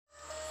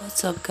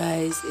What's up,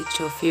 guys? It's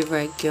your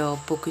favorite girl,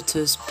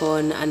 Bokuto's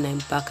Born, and I'm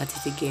back at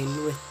it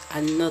again with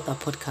another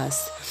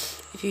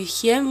podcast. If you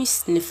hear me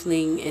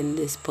sniffling in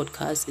this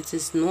podcast, it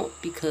is not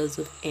because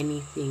of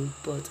anything,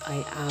 but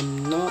I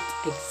am not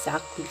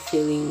exactly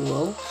feeling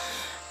well.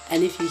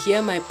 And if you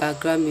hear my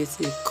background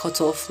music cut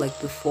off like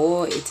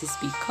before, it is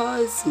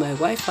because my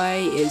Wi Fi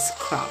is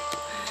crap.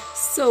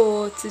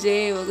 So,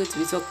 today we're going to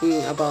be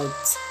talking about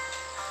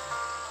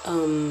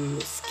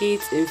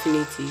Sk8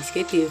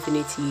 the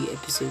Infinity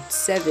episode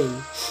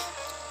 7.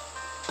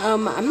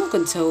 I'm not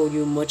gonna tell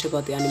you much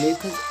about the anime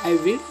because I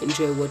really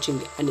enjoy watching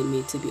the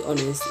anime, to be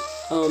honest.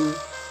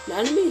 The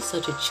anime is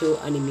such a chill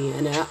anime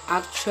and I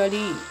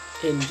actually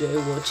enjoy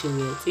watching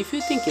it. If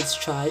you think it's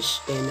trash,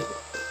 then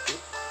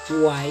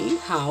why?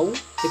 How?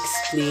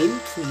 Explain,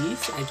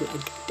 please.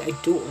 I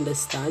don't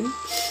understand.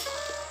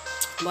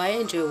 But I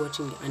enjoy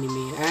watching the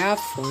anime. I have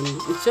fun.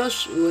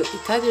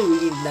 It had a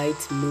really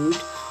light mood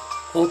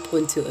up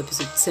until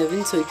episode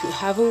 7. So if you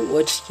haven't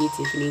watched Sk8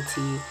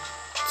 Infinity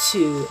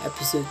to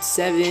episode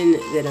 7,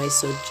 then I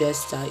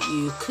suggest that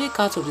you click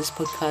out of this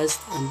podcast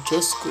and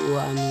just go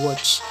and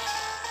watch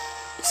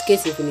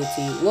Sk8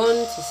 Infinity 1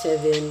 to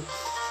 7.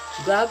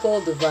 Grab all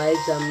the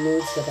vibes and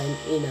moods that I'm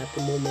in at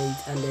the moment,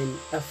 and then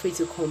are free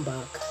to come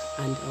back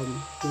and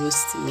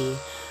roast me.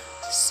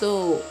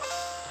 So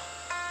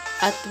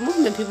at the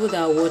moment, people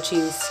that are watching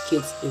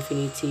Sk8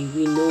 Infinity,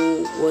 we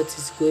know what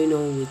is going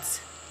on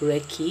with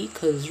Reki,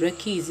 because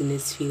Reki is in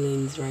his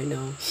feelings right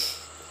now.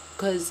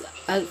 Because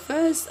at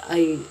first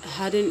I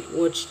hadn't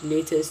watched the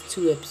latest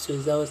two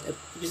episodes. That was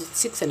episode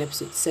 6 and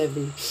episode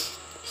 7.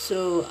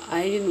 So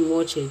I didn't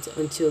watch it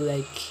until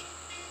like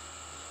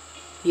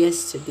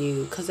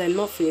yesterday because I'm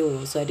not feeling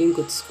well. So I didn't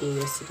go to school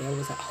yesterday. I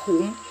was at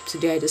home.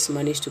 Today I just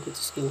managed to go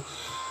to school.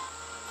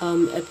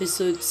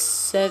 Episode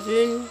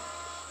 7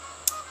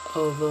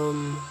 of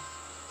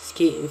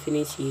Sk8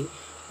 Infinity,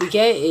 we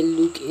get a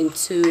look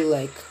into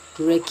like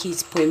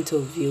Reki's point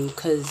of view,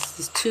 because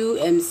the two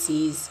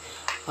MCs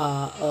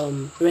are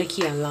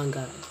Reki and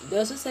Langa. They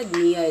also said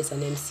Mia is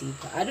an MC,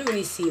 but I don't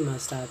really see him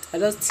as that. I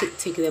just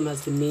take them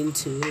as the main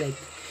two. Like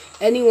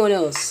anyone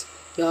else,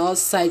 they're all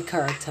side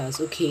characters.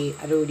 Okay,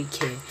 I don't really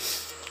care.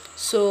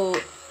 So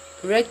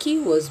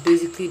Reki was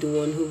basically the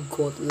one who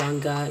got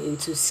Langa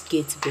into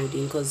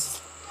skateboarding,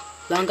 because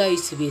Langa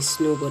used to be a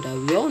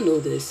snowboarder. We all know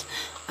this.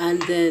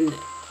 And then,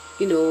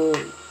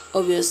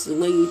 obviously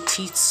when you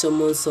teach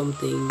someone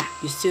something,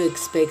 you still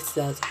expect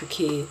that,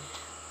 okay,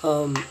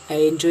 I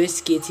enjoy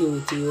skating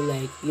with you,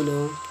 like,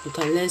 you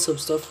can learn some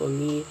stuff from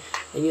me,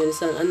 and you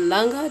understand. And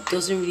Langa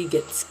doesn't really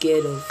get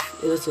scared of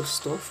a lot of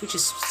stuff, which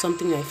is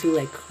something I feel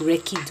like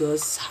Reki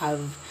does have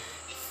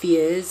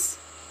fears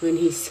when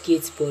he's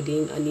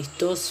skateboarding, and he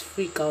does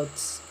freak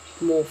out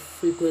more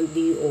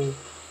frequently, or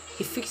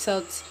he freaks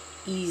out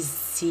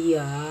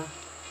easier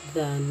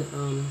than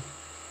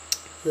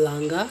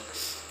Langa.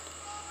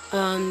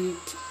 And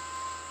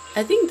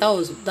I think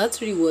that's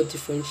really what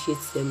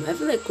differentiates them. I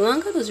feel like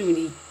Langa doesn't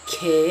really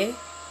care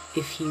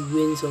if he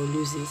wins or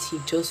loses. He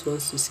just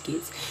wants to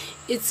skate.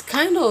 It's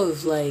kind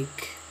of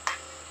like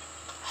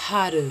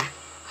Haru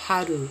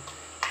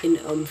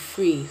in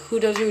Free, who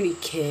doesn't really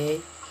care.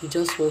 He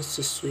just wants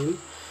to swim.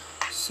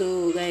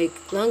 So like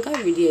Langa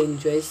really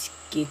enjoys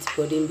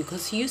skateboarding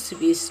because he used to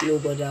be a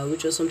snowboarder,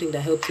 which was something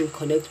that helped him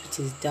connect with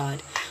his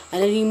dad.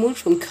 And then he moved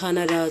from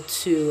Canada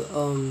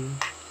to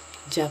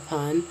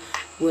Japan,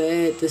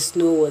 where the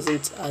snow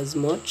wasn't as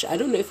much. I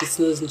don't know if it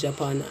snows in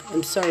Japan.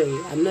 I'm sorry,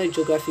 I'm not a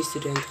geography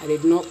student. I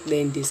did not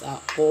learn this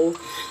at all.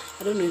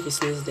 I don't know if it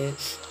snows there,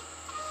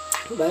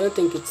 but I don't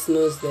think it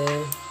snows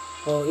there.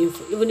 Or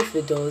even if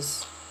it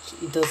does,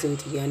 it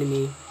doesn't in the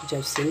anime, which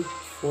I've seen.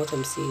 For what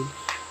I'm saying,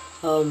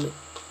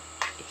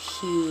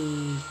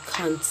 he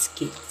can't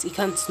skate. He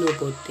can't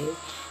snowboard there.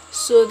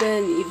 So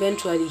then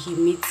eventually he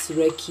meets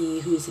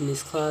Reki, who's in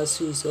his class,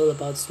 who's all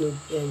about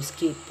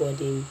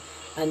skateboarding,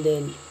 and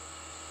then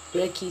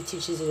Reki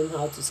teaches him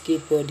how to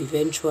skateboard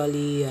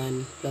eventually,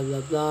 and blah blah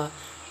blah.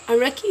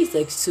 And Reki is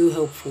like so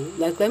helpful.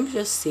 Like, let me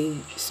just say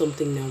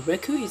something now.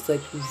 Reki is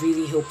like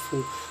really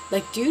helpful.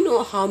 Like, do you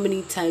know how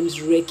many times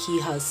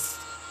Reki has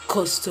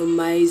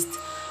customized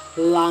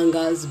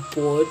Langa's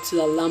board so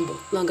that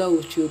Langa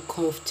will feel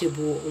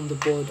comfortable on the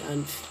board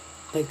and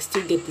like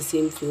still get the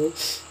same feel?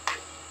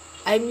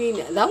 I mean,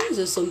 that was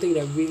just something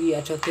that really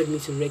attracted me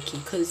to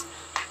Reki, because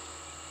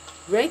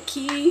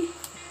Reki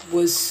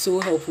was so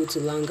helpful to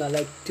Langa,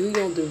 like doing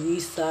all the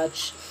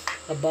research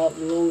about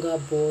longer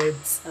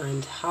boards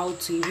and how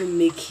to even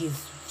make his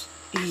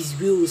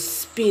wheels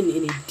spin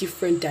in a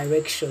different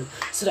direction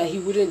so that he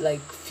wouldn't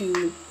like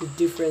feel the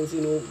difference,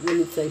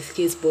 when it's like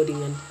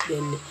skateboarding, and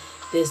then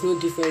there's no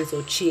difference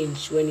or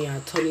change when you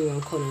are turning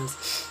around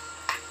corners.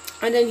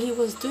 And then he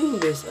was doing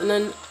this, and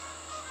then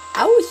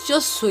I was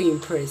just so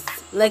impressed.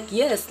 Like,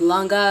 yes,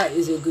 Langa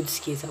is a good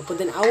skater, but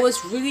then I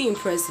was really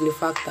impressed in the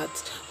fact that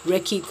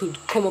Reki could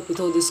come up with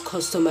all these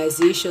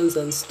customizations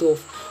and stuff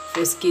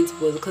for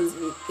skateboard, because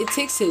it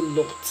takes a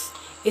lot.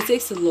 It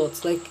takes a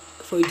lot. Like,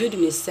 for a dude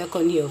in his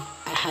second year of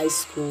high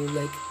school,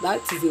 like,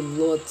 that is a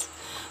lot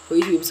for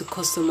you to be able to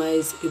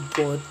customize a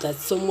board that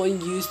someone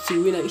used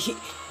to win.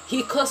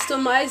 He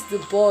customized the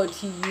board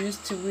he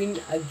used to win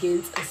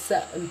against a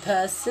certain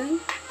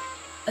person,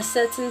 a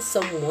certain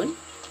someone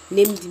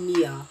named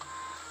Mia.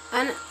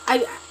 And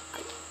I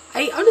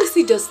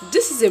honestly just,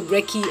 this is a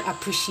Reki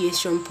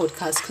appreciation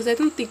podcast because I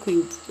don't think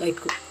we like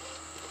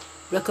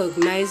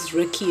recognize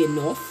Reki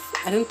enough.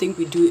 I don't think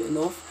we do it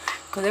enough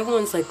because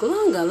everyone's like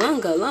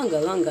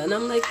Langa, and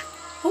I'm like,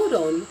 hold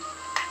on,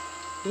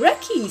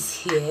 Reki is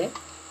here.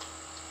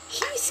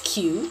 He's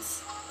cute.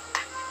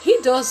 He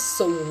does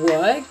some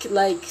work,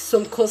 like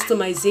some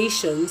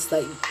customizations,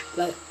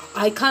 like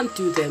I can't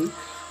do them.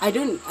 I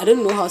don't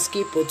know how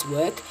skateboards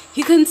work.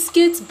 He can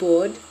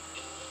skateboard.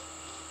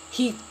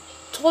 He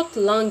taught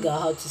Langa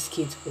how to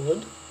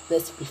skateboard,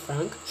 let's be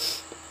frank.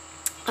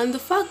 And the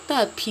fact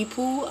that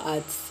people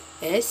at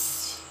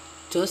S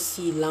just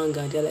see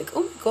Langa, they're like,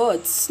 oh my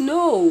god,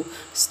 Snow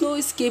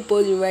is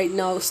skateboarding right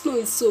now. Snow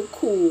is so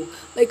cool.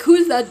 Like, who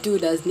is that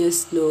dude that's near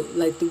Snow?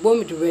 Like the one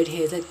with the red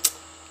hair. It's like,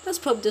 that's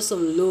probably just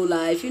some low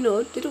life, they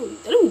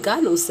don't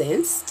got no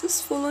sense.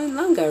 Just following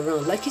Langa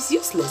around. Like, he's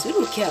useless. We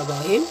don't care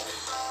about him.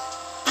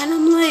 And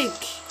I'm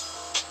like,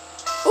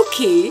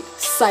 okay,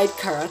 side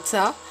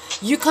character,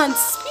 you can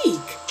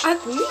speak.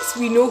 At least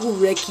we know who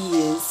Reki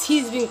is.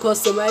 He's been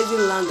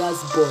customizing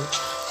Langa's board.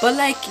 But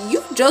like,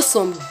 you're just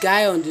some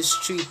guy on the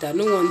street that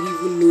no one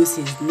even knows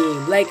his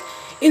name. Like,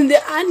 in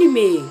the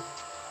anime,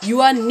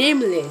 you are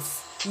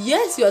nameless.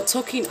 Yes, you are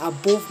talking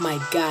above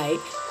my guy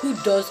who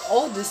does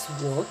all this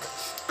work.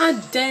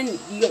 And then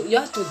you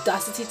have the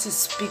audacity to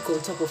speak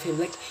on top of him.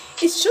 Like,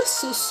 it's just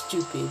so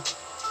stupid.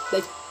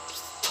 Like,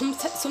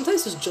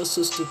 sometimes it's just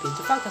so stupid.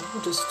 The fact that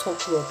people just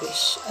talk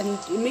rubbish. And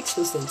it makes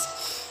no sense.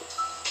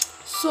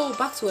 So,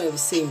 back to what I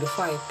was saying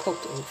before I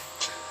popped off.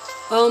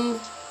 What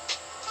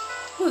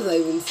was I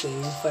even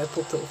saying before I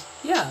popped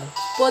off? Yeah,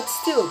 but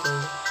still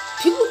though,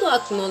 people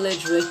don't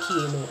acknowledge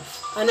Reki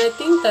enough. And I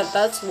think that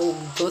that's what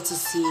we got to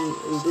see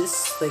in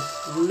this, like,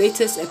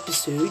 latest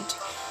episode.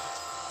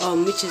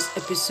 Which is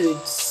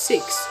episode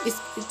 6.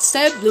 It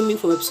started blooming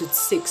from episode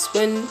 6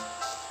 when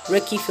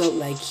Reki felt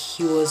like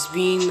he was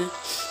being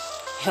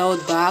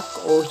held back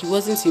or he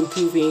wasn't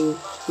improving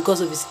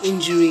because of his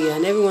injury,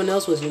 and everyone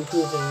else was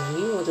improving and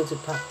he wanted to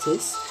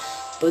practice.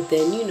 But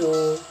then, it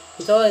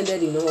all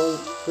ended in all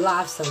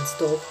laughs and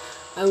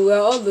stuff, and we were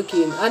all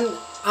looking. And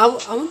I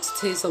want to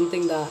tell you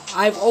something that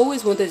I've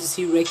always wanted to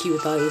see Reki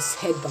without his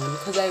headband,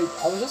 because I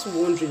was just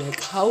wondering,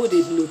 like, how would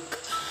it look?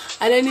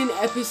 And then in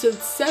episode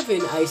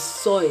 7, I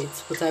saw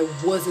it, but I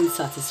wasn't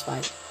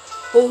satisfied.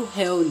 Oh,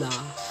 hell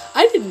nah.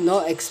 I did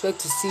not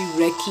expect to see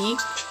Reki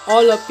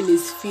all up in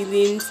his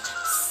feelings,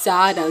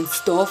 sad and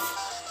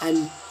stuff,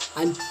 and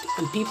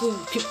people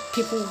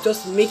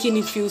just making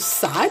him feel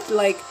sad.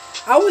 Like,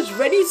 I was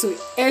ready to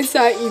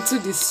enter into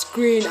the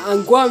screen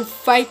and go and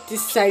fight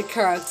this side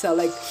character.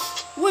 Like,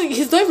 well,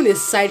 he's not even a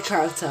side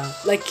character.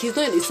 Like, he's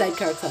not a side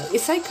character. A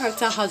side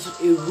character has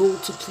a role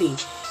to play.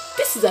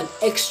 This is an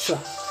extra.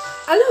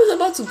 And I was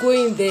about to go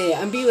in there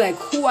and be like,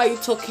 who are you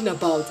talking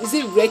about? Is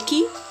it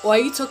Reki? Or are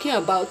you talking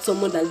about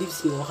someone that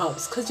lives in your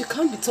house? Because you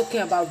can't be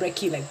talking about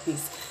Reki like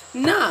this.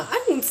 Nah,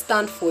 I won't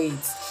stand for it.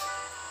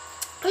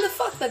 And the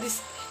fact that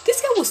this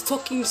guy was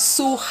talking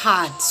so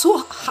hard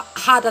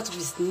out of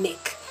his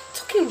neck,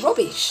 talking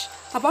rubbish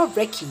about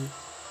Reki.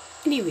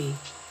 Anyway,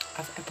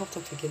 I popped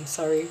up again,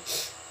 sorry.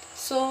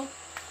 So,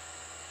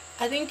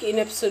 I think in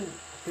episode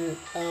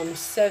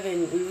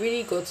 7, we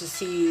really got to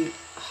see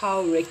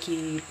how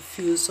Reki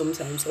feels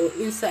sometimes, or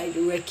inside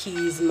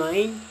Reki's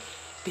mind,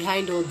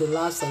 behind all the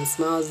laughs and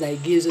smiles that he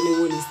gives when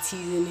anyone is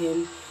teasing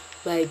him.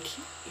 Like,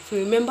 if you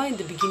remember in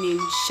the beginning,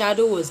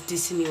 Shadow was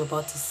dissing him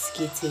about his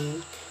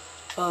skating.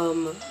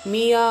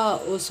 Mia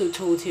also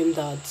told him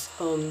that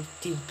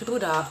the people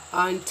that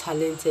aren't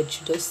talented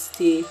should just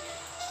stay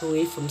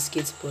away from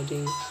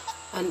skateboarding,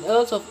 and a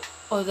lot of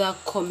other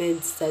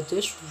comments that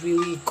just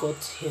really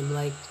got him.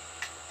 Like,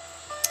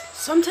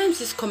 sometimes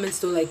these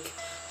comments don't like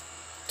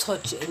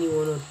touch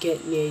anyone or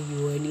get near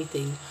you or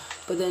anything,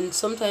 but then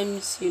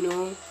sometimes,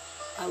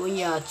 when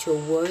you're at your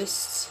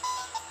worst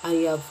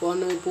and you're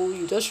vulnerable,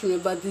 you just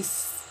remember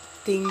these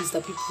things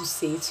that people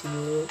say to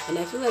you. And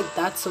I feel like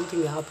that's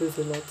something that happens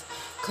a lot,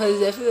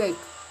 because I feel like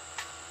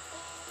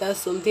there's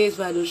some days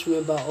where I don't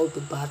remember all the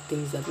bad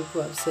things that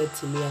people have said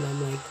to me, and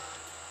I'm like,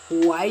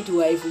 why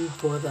do I even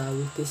bother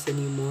with this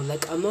anymore?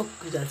 Like, I'm not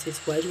good at it.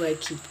 Why do I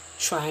keep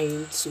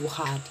trying so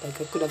hard?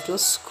 Like, I could have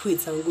just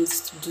quit and go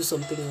to do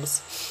something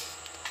else.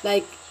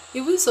 Like,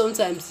 even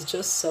sometimes it's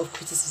just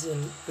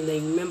self-criticism, and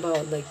then you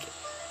remember, like,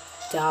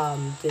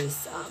 damn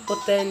this. But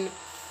then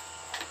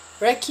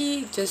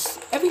Reki,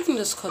 everything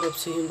just caught up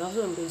to him. That's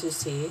what I'm going to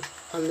say.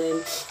 And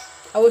then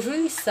I was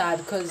really sad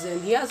because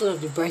then he has one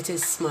of the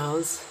brightest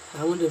smiles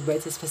and one of the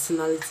brightest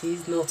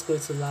personalities, not going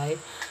to lie.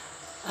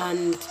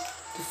 And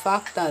the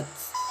fact that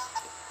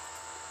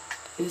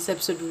in this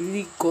episode we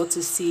really got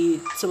to see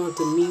some of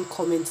the mean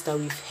comments that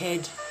we've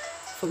heard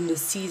from the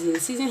season. The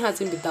season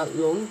hasn't been that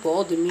long, but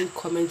all the mean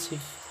comments we've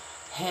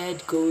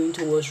heard going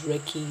towards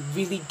Reki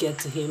really get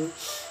to him.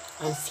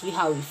 and see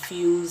how he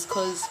feels.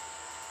 Because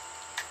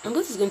I'm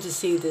just going to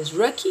say this: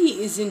 Reki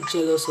isn't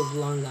jealous of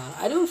Langa.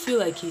 I don't feel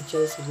like he's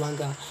jealous of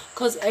Langa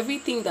because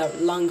everything that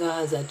Langa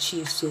has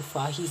achieved so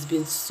far, he's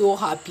been so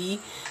happy,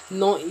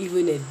 not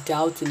even a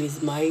doubt in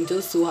his mind,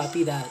 just so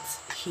happy that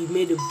he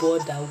made a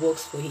board that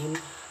works for him,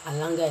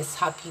 and Langa is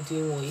happy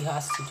doing what he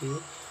has to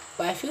do.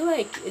 But I feel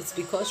like it's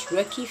because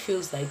Reki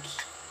feels like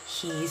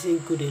he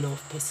isn't good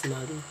enough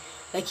personally.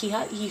 Like he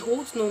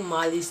holds no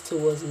malice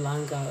towards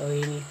Langa or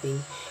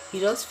anything.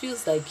 He just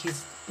feels like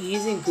he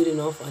isn't good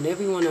enough, and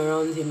everyone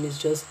around him is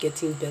just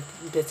getting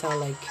better.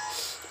 Like,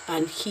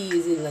 and he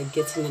isn't like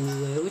getting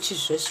anywhere, which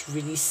is just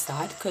really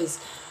sad. Because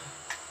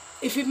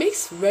if it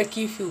makes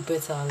Reki feel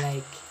better,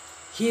 like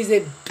he's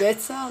a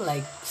better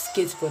like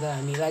skateboarder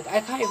than me. Like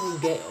I can't even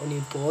get on a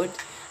board.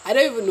 I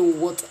don't even know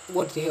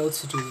what the hell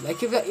to do.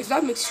 Like if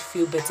that makes you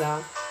feel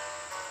better,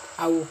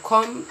 I will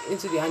come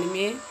into the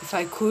anime if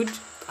I could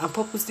and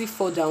purposely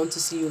fall down to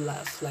see you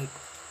laugh.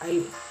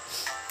 I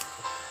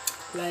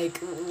like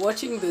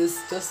watching this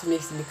just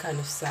makes me kind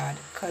of sad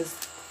because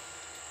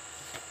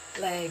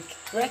like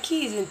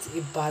Reki isn't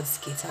a bad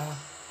skater,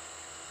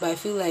 but I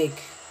feel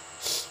like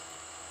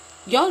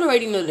y'all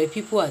already know that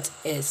people at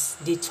S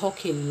they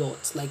talk a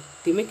lot. Like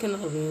they make a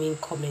lot of mean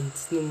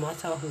comments no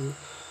matter who,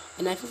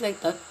 and I feel like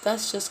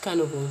that's just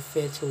kind of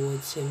unfair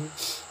towards him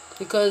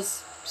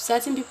because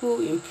certain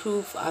people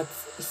improve at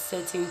a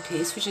certain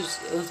pace, which is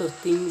a lot of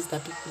things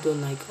that people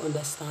don't like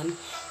understand.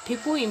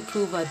 People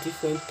improve at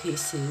different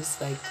paces.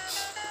 Like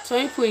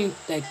some people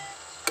like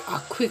are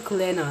quick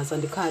learners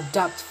and they can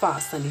adapt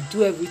fast and they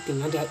do everything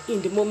and they are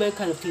in the moment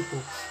kind of people.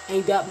 And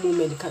in that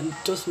moment they can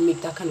just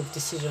make that kind of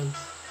decision.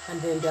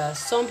 And then there are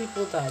some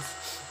people that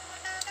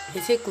they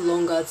take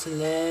longer to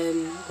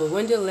learn, but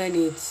when they learn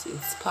it,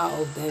 it's part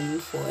of them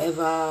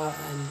forever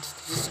and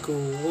they just go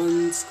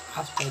once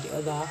after the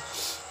other.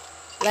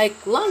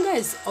 Like Langa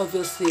is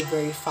obviously a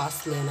very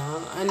fast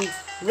learner, and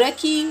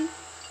Reki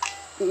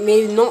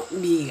may not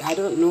be. I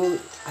don't know.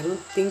 I don't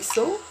think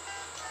so.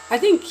 I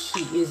think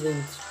he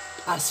isn't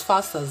as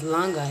fast as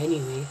Langa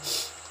anyway.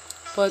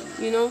 But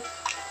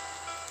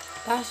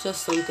that's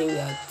just something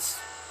that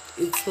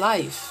it's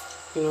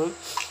life,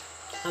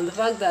 And the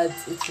fact that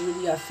it's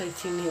really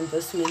affecting him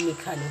just made me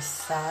kind of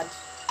sad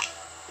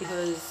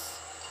because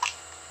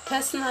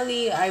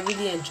personally, I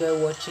really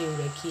enjoy watching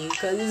Reki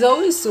because he's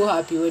always so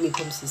happy when it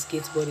comes to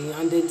skateboarding,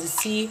 and then to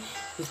see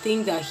the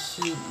thing that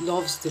he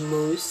loves the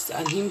most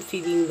and him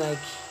feeling like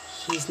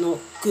he's not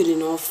good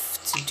enough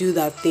to do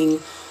that thing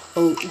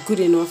or good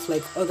enough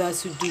like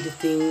others who do the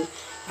thing,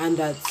 and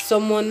that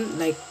someone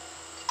like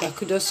that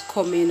could just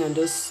come in and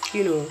just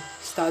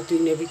start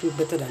doing everything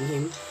better than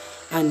him.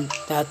 And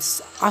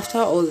that's after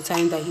all the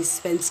time that he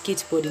spent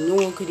skateboarding, no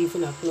one could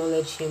even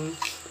acknowledge him.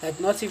 Like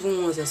not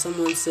even once that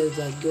someone says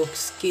like your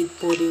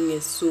skateboarding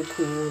is so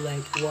cool,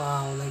 like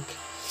wow,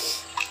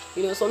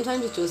 like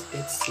sometimes it just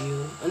gets to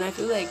you. And I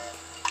feel like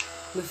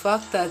the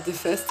fact that the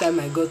first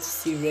time I got to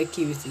see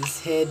Reki with his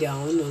hair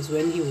down was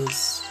when he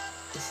was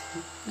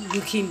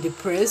looking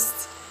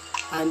depressed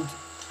and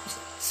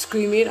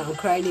screaming and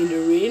crying in the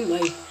rain.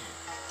 Like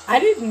I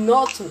did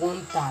not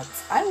want that.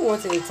 I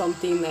wanted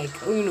something like,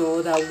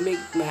 that would make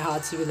my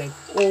heart to be like,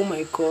 oh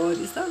my god,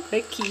 is that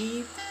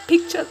Reki?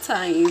 Picture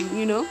time.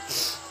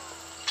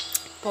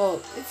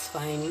 But it's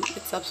fine.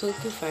 It's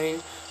absolutely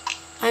fine.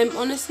 I'm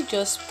honestly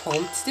just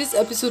pumped. This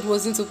episode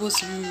wasn't supposed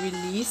to be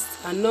released,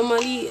 and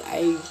normally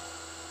I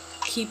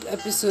keep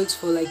episodes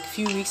for like a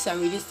few weeks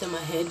and release them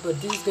ahead, but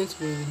this is going to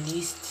be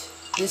released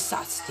this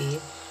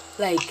Saturday.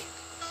 Like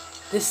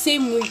the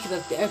same week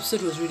that the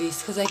episode was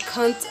released, because I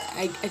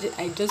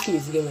just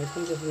need to get my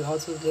point of view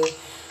out of there.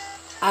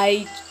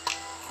 I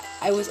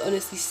was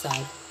honestly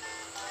sad.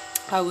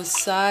 I was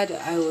sad.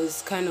 I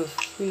was kind of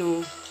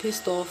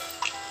pissed off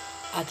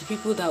at the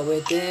people that were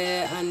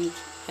there, and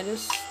I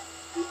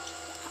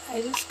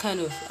just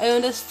kind of I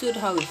understood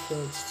how it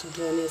felt, to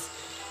be honest,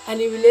 and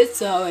it relates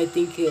to how I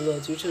think a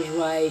lot, which is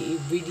why it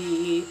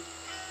really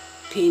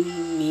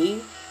pained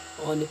me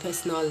on a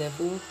personal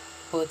level.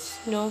 But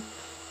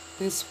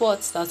in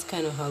sports, that's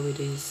kind of how it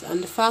is.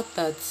 And the fact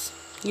that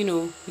we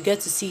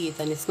get to see it,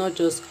 and it's not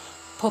just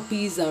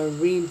puppies and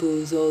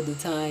rainbows all the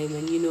time,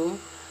 and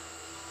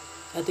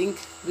I think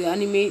the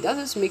anime that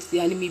just makes the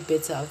anime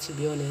better, to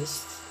be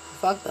honest.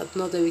 The fact that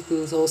not everything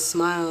is all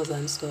smiles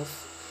and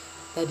stuff,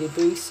 that they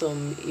bring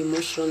some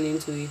emotion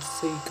into it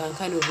so you can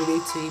kind of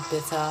relate to it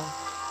better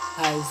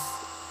as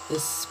a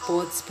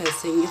sports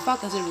person. In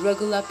fact, as a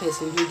regular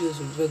person who deals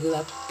with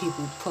regular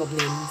people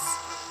problems,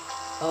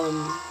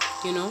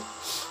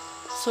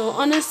 so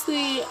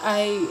honestly,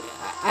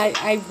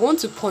 I want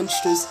to punch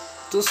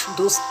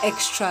those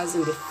extras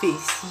in the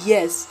face.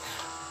 Yes,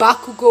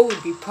 Bakugo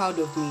would be proud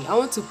of me. I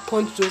want to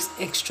punch those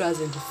extras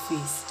in the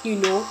face.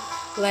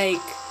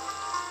 Like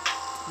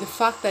the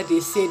fact that they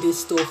say this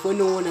stuff when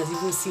no one has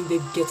even seen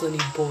them get on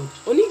a board.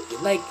 Only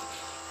like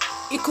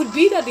it could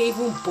be that they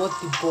even bought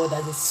the board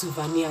as a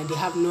souvenir and they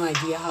have no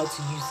idea how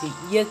to use it.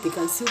 Yet they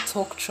can still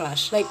talk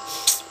trash. Like,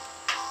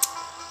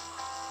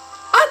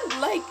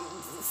 and like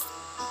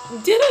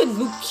they don't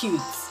look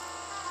cute.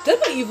 they're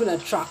not even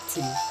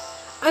attractive.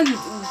 And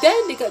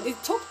then they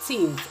talk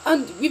things,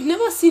 and we've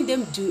never seen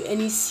them do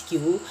any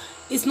skill.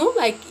 It's not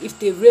like if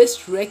they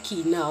raced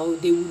Reki now,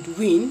 they would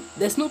win.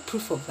 There's no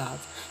proof of that.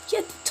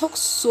 Yet they talk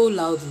so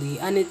loudly,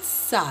 and it's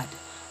sad.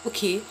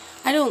 Okay,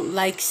 I don't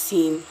like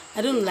seeing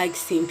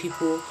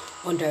people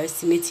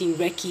underestimating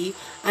Reki.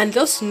 And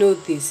just know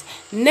this: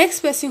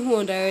 next person who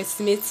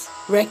underestimates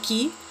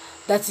Reki,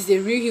 that is a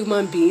real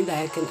human being that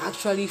I can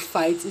actually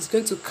fight, is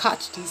going to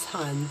catch these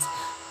hands,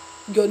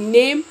 your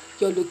name,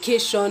 your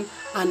location,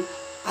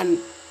 and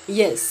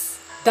yes,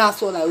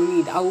 that's what I will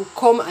need. I will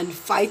come and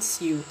fight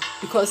you,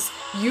 because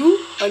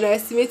you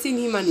underestimating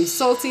him and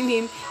insulting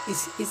him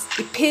is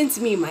it pains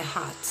me in my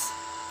heart.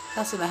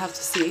 That's what I have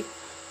to say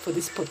for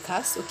this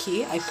podcast.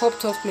 Okay, I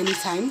popped off many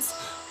times,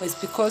 but it's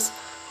because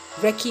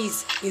Reki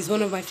is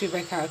one of my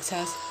favorite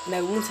characters, and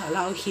I won't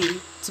allow him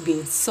to be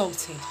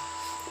insulted.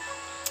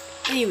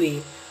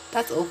 Anyway,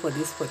 that's all for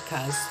this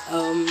podcast.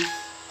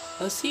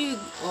 I'll see you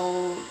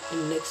all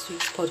in next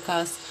week's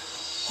podcast.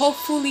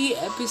 Hopefully,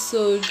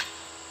 episode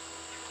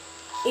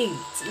 8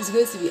 is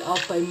going to be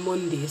out by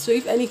Monday. So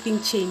if anything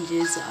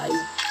changes, I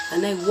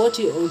watch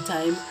it on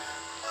time,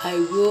 I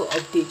will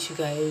update you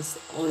guys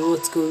on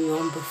what's going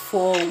on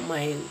before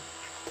my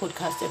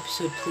podcast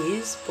episode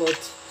plays.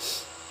 But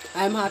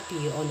I'm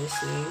happy,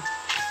 honestly.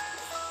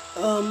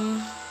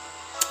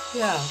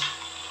 Yeah.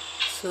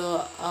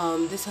 So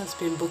this has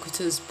been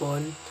Bokuto's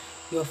Born,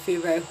 your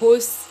favorite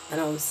host, and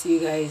I will see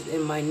you guys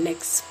in my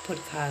next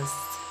podcast.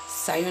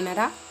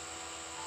 Sayonara.